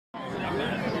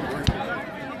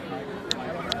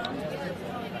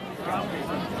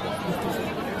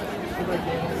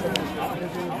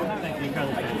Ladies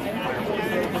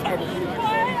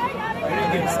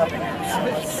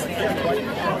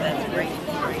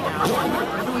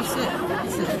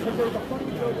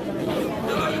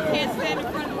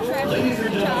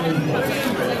and gentlemen,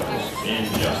 in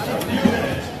just a few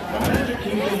minutes, the Magic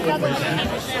Kingdom will present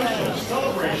a special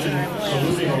celebration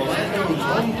saluting Orlando's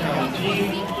hometown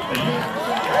team,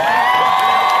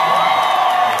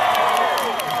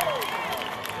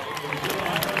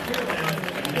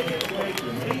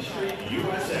 the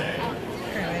USA.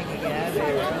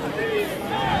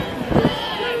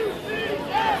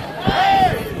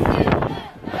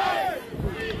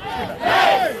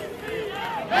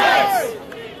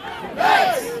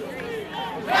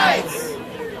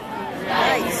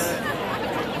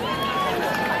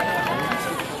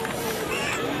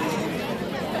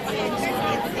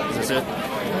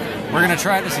 We're going to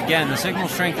try this again. The signal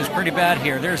strength is pretty bad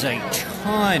here. There's a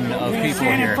ton of people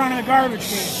here. In front of the garbage can.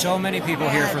 So many people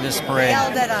here for this parade. They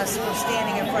yelled at us for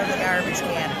standing in front of the garbage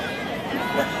can.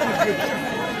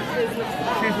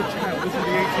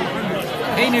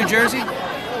 Hey, New Jersey.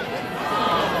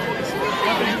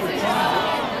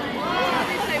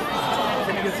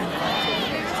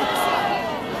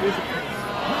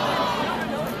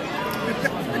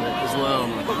 As well.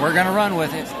 We're going to run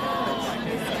with it.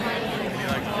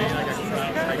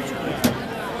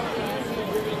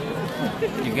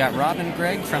 You've got Rob and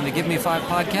Greg from the Give Me 5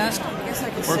 podcast.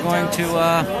 We're going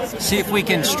to see if we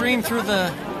can stream through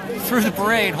the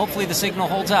parade. Hopefully the signal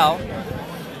holds out.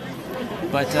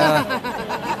 But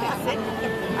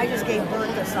I just gave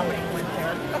birth to somebody who went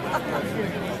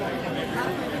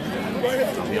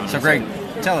there. So Greg,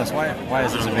 tell us why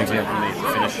is this a big deal? Let me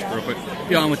finish real quick.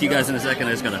 Be on with you guys in a second.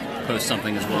 I just gotta post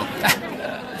something as well.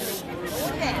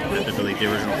 To delete the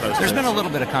original post. There's been a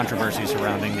little bit of controversy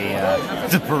surrounding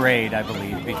the parade, I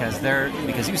believe, because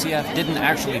UCF didn't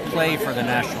actually play for the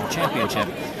national championship,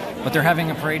 but they're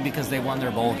having a parade because they won their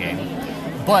bowl game.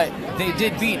 But they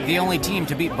did beat the only team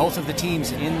to beat both of the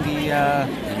teams in the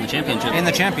championship. In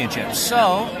the championship,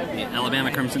 so the Alabama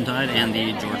Crimson Tide and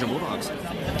the Georgia Bulldogs.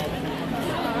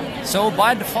 So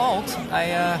by default,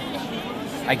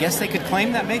 I guess they could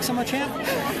claim that makes them a champ.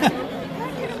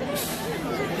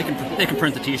 They can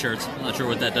print the T-shirts. I'm not sure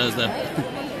what that does, though.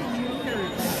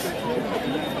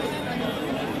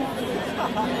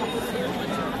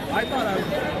 I thought I was...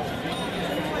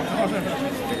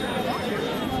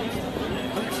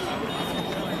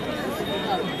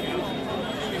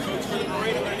 Folks, for the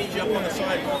parade, I'm going to need you up on the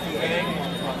sidewalk, okay? I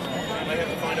might have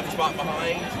to find a spot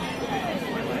behind.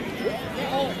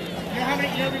 How many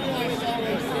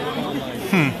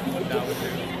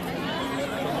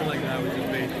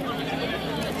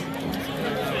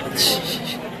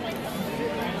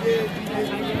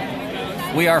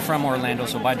We are from Orlando,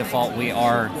 so by default we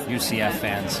are UCF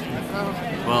fans.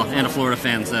 Well, and a Florida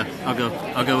fan, so I'll go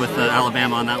with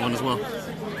Alabama on that one as well.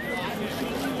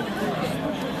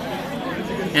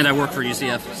 And I work for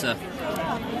UCF, so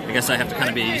I guess I have to kind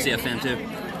of be a UCF fan too.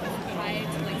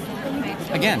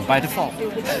 Again, by default.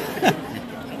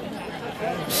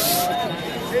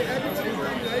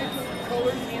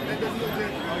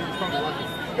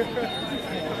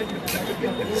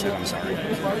 So I'm sorry.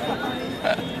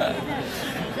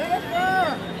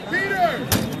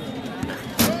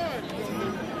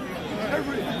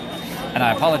 And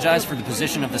I apologize for the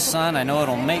position of the sun. I know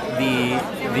it'll make the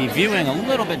viewing a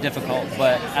little bit difficult,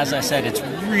 but as I said, it's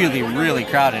really, really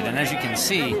crowded. And as you can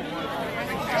see,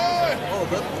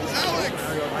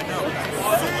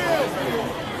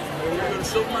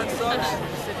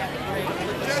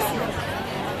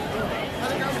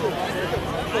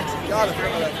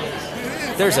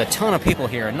 there's a ton of people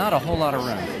here and not a whole lot of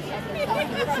room.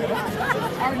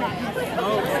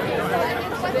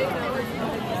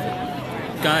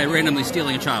 Guy randomly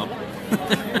stealing a child. You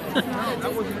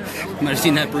might have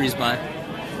seen that breeze by.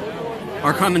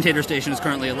 Our commentator station is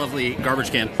currently a lovely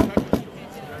garbage can.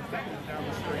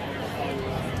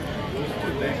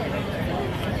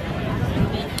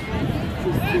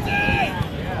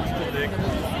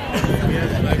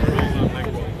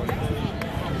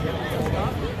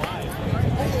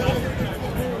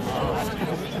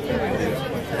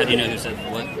 How do you know who said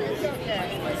what?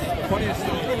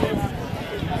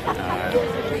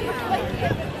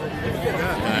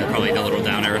 Probably a little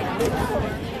down arrow.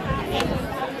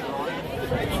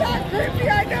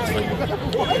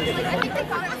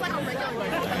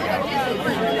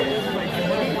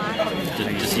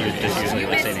 Just usually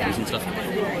like say names and stuff.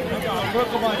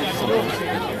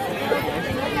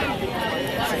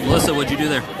 Melissa, what'd you do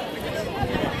there?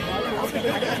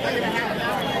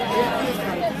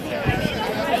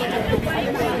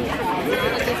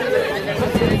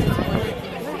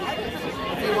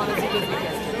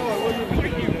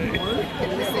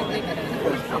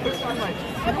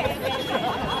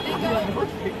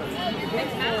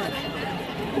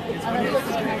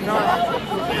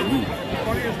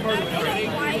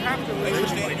 Thanks for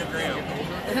standing your ground.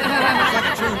 It's like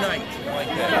a true knight, like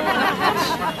that.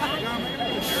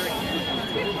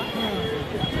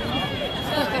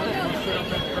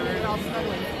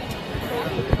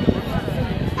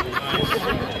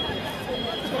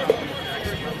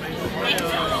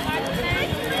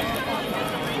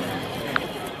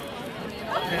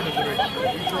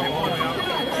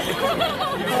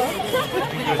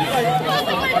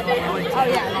 Oh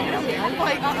yeah, I'm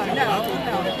like, no.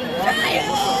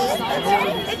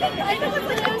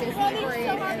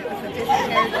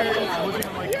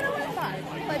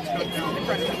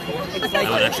 I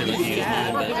would actually let you use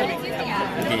mine, but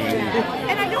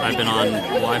I've been on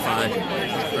Wi-Fi,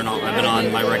 or no, I've been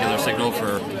on my regular signal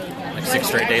for like 6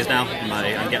 straight days now. I'm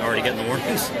already getting the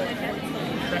warnings.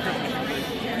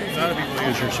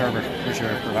 Who's your server? Who's your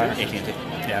provider? AT&T.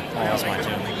 Yeah, that's mine too.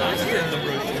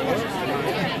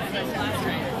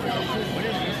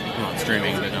 I'm not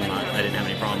streaming, but I didn't have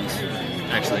any problems.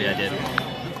 Actually, I did a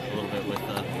little bit with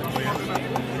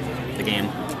the game.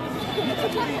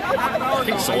 I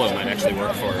think solo might actually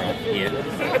work for EA.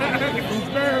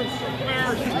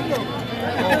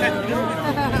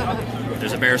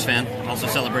 There's a Bears fan also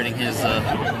celebrating his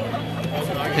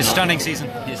stunning season.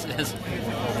 His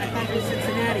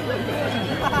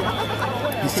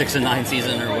 6-9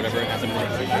 season or whatever it happened like.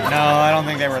 No, I don't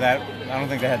think they were that. I don't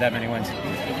think they had that many wins.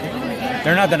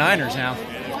 They're not the Niners now.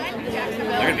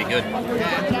 They're gonna be good.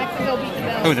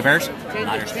 Who, the Bears?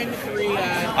 Niners.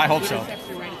 I hope so. I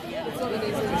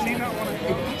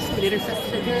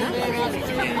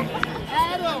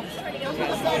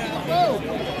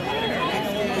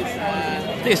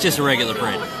think it's just a regular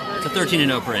parade. It's a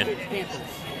 13-0 parade.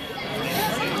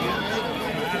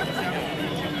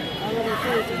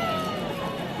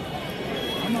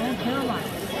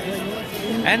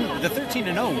 And the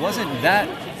 13-0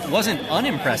 wasn't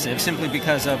unimpressive simply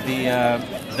because of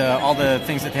all the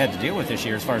things that they had to deal with this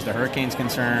year as far as the hurricane's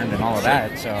concerned and all of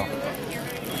that. So,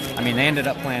 I mean, they ended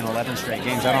up playing 11 straight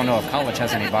games. I don't know if college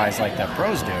has any buys like the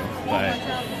pros do, but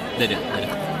They do.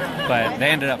 but they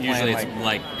ended up playing Usually it's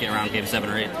like get around game 7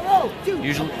 or 8.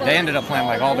 usually they ended up playing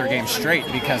like all their games straight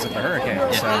because of the hurricane.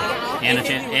 So,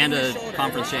 And a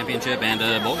conference championship and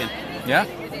a bowl game. yeah.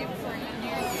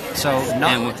 So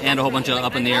And a whole bunch of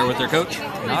up in the air with their coach.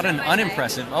 not an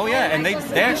unimpressive. Oh yeah, and they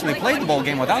actually played the bowl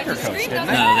game without their coach, didn't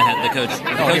they? No, they had the coach.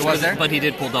 The coach he was there? But he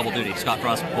did pull double duty. Scott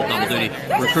Frost pulled double duty,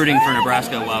 recruiting for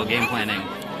Nebraska while game planning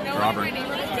for Auburn.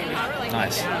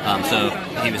 Nice. So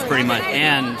he was pretty much,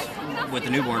 and with the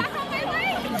newborn.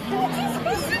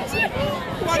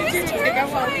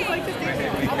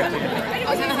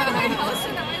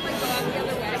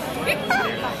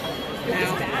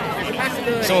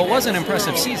 So it was an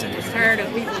impressive season,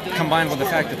 combined with the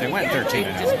fact that they went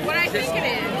 13-0. What I think it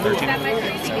is. 13. That might be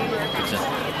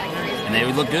And they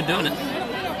would look good doing it.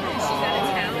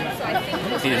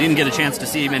 If you didn't get a chance to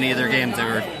see many of their games, they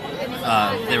were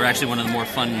actually one of the more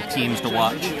fun teams to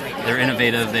watch. They're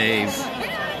innovative.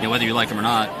 Whether you like them or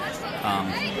not,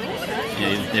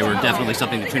 they were definitely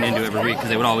something to tune into every week because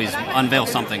they would always unveil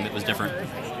something that was different.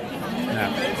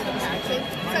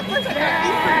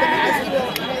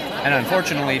 And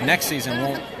unfortunately, next season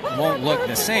won't look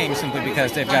the same simply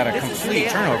because they've got a complete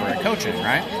turnover at coaching,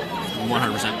 right?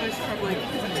 100%.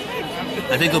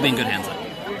 I think they'll be in good hands.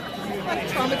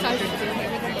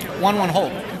 One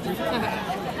hope.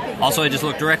 Also, I just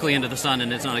looked directly into the sun,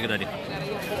 and it's not a good idea.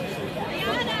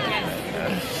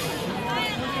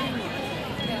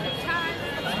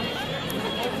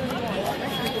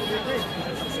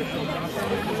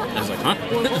 I was like, huh?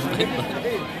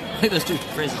 Like those two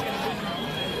phrases.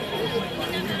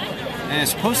 And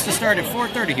it's supposed to start at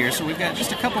 4:30 here, so we've got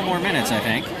just a couple more minutes, I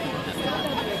think.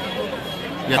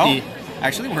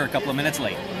 Actually, we're a couple of minutes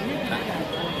late.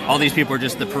 All these people are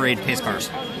just the parade pace cars.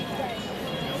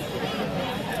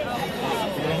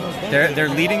 They're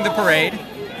leading the parade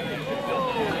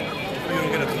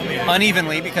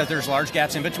unevenly because there's large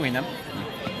gaps in between them.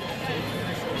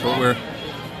 So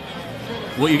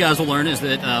what you guys will learn is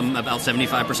that about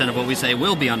 75% of what we say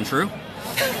will be untrue.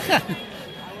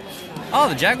 Oh,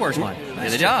 the Jaguars won.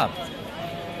 Nice job.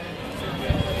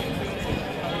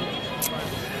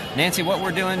 Nancy, what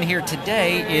we're doing here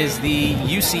today is the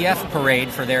UCF parade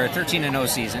for their 13-0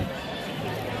 season.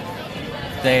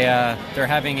 They're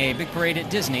having a big parade at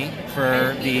Disney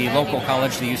for the local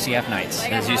college, the UCF Knights.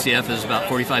 As UCF is about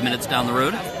 45 minutes down the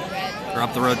road, or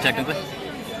up the road technically.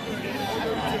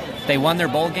 They won their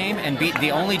bowl game and beat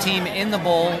the only team in the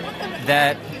bowl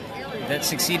that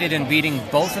succeeded in beating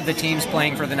both of the teams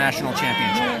playing for the national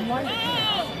championship.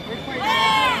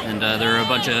 And and they're a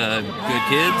bunch of good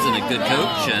kids and a good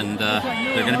coach, and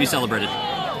they're going to be celebrated.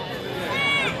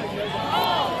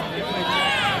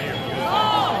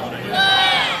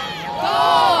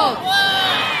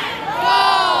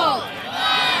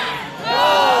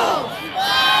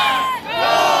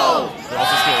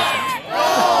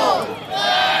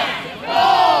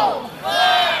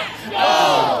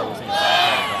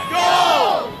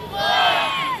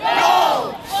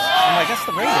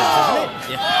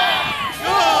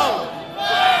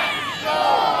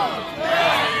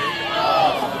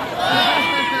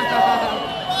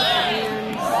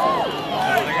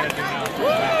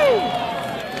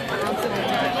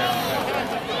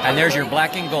 And there's your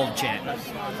black and gold chant. That must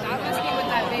be what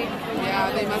that big.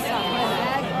 Yeah, they must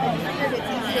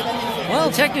have.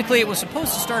 Well, technically it was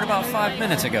supposed to start about 5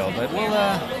 minutes ago, but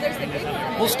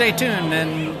we'll stay tuned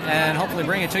and hopefully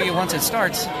bring it to you once it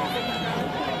starts.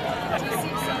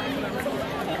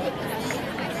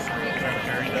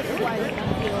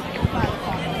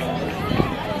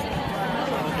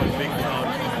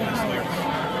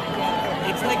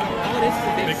 It's like, oh, this is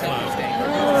a big cloud.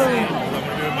 I'm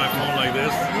going to do my phone like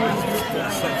this.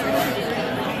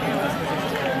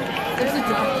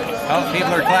 Oh,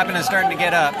 people are clapping and starting to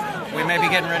get up. We may be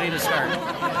getting ready to start.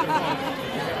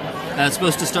 It's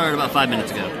supposed to start about 5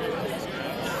 minutes ago.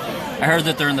 I heard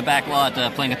that they're in the back lot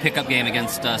playing a pickup game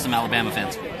against some Alabama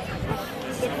fans.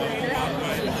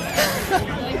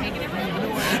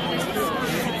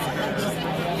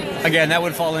 Again, that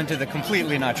would fall into the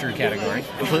completely not true category.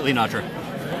 Completely not true.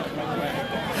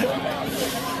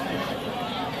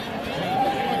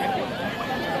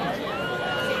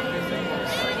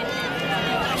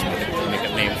 Make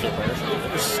up names for the players.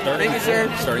 Starting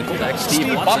fullback,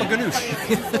 Steve Baba Watson. Ganoush.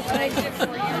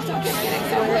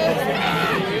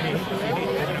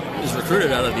 Was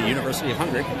recruited out of the University of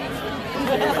Hungary.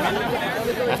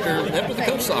 After the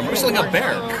coach saw him wrestling a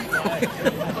bear.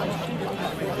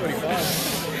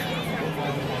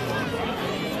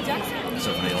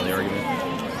 So funny, all the argument.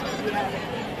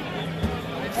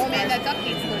 Oh man, that duck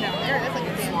needs to go down there. That's like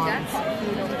a damn jackpot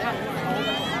food over there.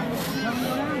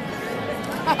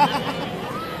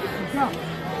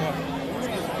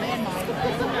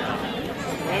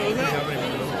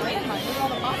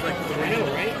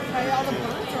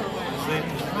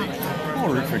 I'll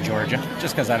root for Georgia,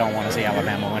 just because I don't want to see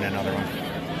Alabama win another one.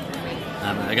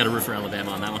 I got to root for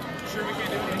Alabama on that one.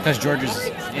 Because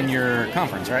Georgia's in your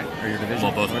conference, right? Or your division?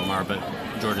 Well, both of them are, but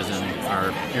Georgia's in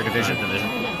Your division? division.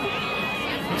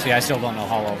 See, I still don't know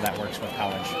how well that works with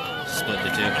college. Split the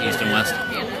two, East and West.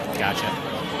 Gotcha.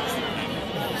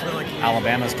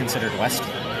 Alabama's considered West?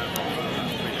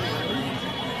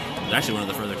 They're actually one of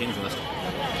the further teams west.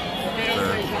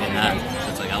 They're in that.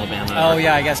 It's like Alabama. Oh,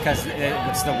 yeah, I guess because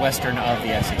it's the western of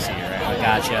the SEC, right?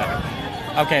 Gotcha.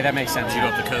 Okay, that makes sense. You go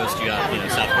up the coast, you got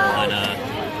South Carolina,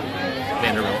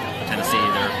 Vanderbilt, Tennessee.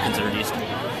 They're considered east.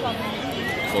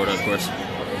 Florida, of course.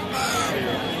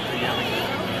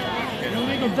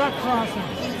 Illegal duck crossing.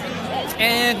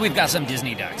 And we've got some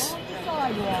Disney ducks.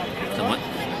 Somewhat.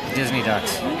 Disney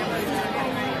ducks.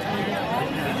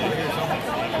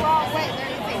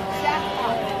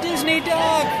 Disney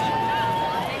duck!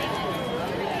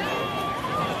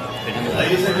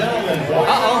 Ladies and gentlemen,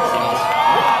 welcome to the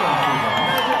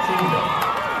Magic Kingdom.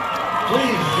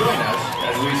 Please join us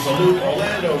as we salute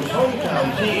Orlando's hometown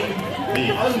team,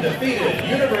 the undefeated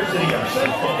University of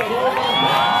Central Florida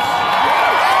Knights.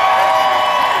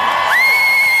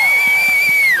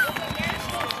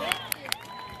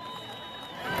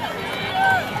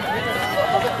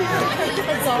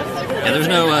 Yeah, there's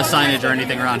no signage or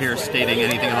anything around here stating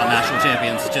anything about national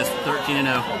champions. Just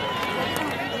 13-0.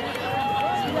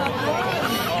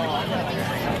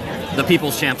 The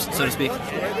people's champs, so to speak.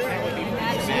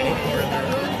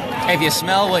 Hey, if you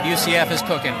smell what UCF is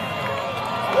cooking.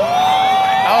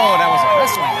 Oh, that was a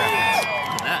wrestling reference.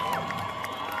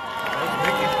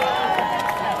 Look at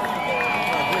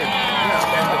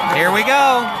that. Here we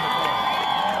go.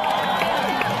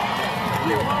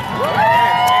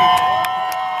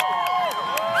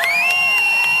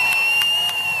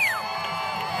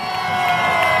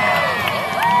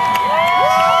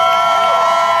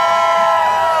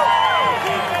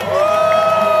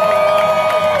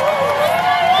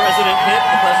 President Pitt,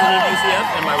 the president of UCF,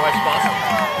 and my wife's boss.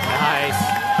 Nice.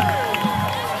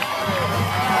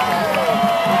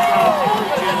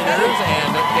 Cheerleaders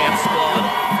and dance squad.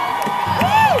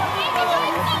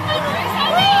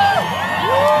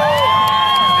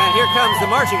 And here comes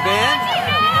the marching band.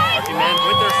 Marching band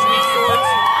with their sweet swords.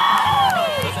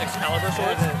 Those Excalibur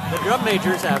swords. The drum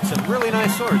majors have some really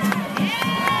nice swords.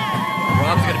 Run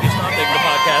Bob's going to be stopping the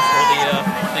podcast or the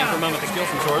thing for a moment to steal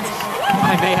some swords.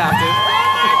 I may have to.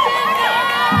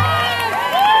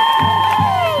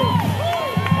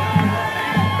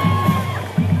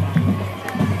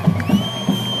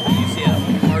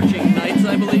 UCF Marching Knights,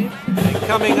 I believe. And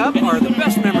coming up are the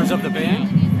best members of the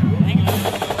band.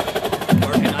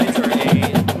 Marching Knights are a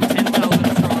 10,000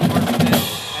 strong marching band.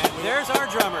 And there's our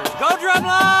drummers. Go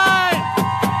Drumline!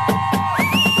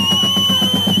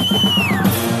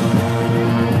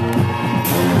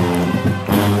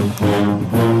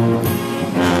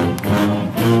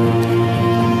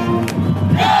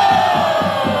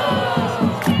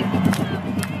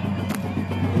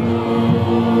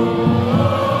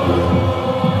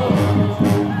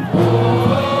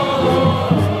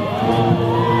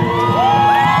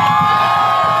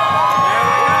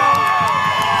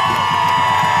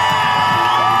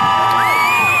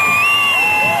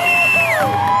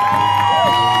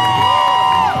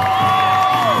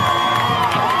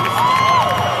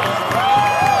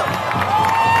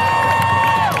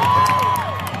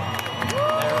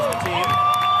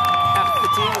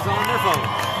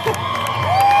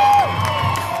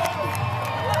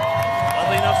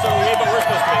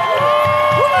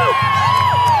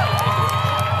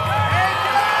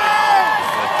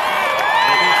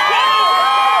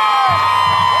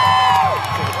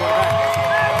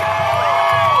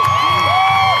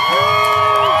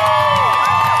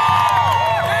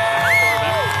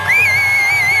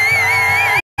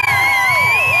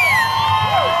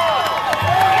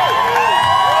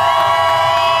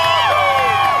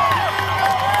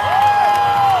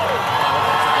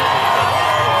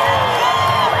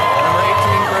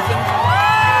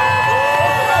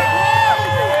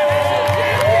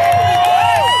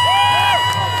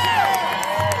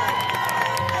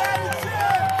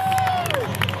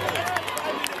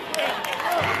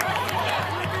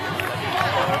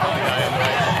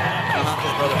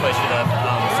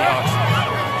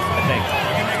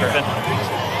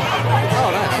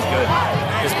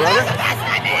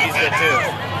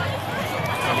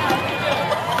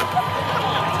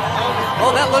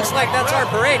 Well, that looks like that's our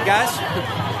parade, guys. He's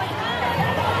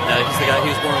the guy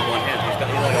who's born with one hand. He's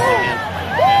only got one hand.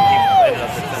 And he ended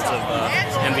up defensive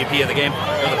MVP of the game.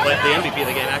 Or the MVP of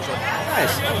the game, actually.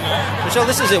 Nice. So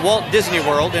this is at Walt Disney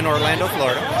World in Orlando,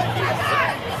 Florida.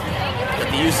 At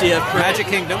the UCF Magic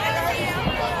Kingdom.